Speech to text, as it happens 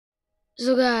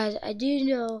So guys, I do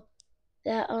know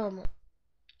that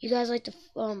you guys like the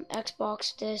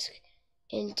Xbox disc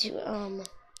into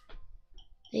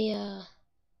the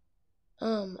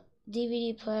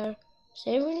DVD player.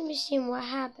 So everyone be seeing what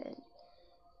happened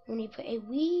when you put a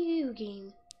Wii U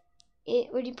game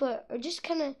when you put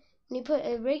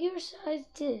a regular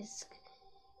sized disc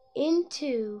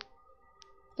into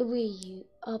the Wii U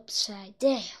upside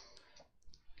down.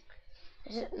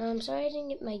 Now I'm sorry I didn't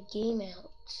get my game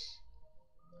out.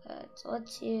 But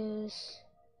let's use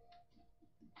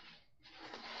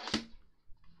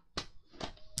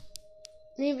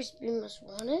Need for Speed Most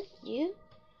Wanted, you,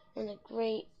 one of the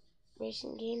great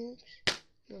racing games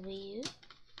on the Wii U,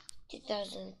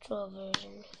 2012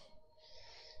 version.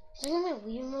 Is I got my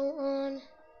Wii remote on?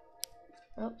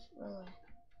 Oops, wrong way.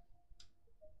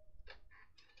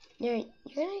 You're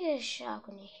gonna get a shock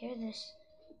when you hear this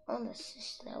on the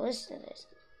system. Now listen to this.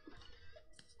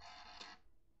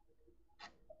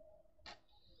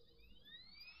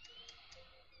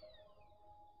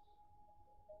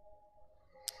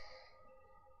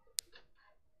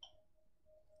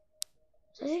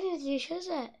 So as you can see, it shows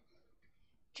that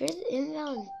during the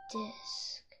inbound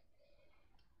disc,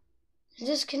 the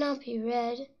disc cannot be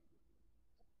read.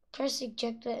 Press the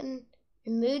eject button,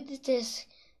 remove the disc,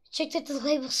 check that the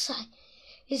label side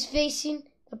is facing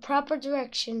the proper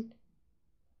direction,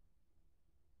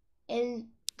 and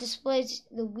displays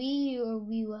the Wii U or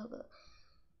Wii logo.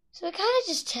 So it kind of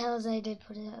just tells I did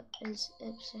put it up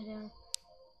upside down.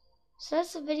 So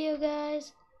that's the video,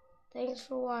 guys. Thanks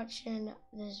for watching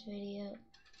this video.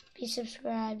 Be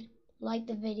subscribed, like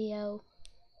the video.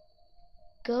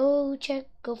 Go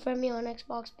friend me on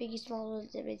Xbox, Biggie Small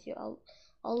with you.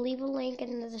 I'll leave a link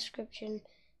in the description.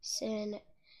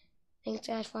 Thanks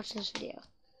guys for watching this video.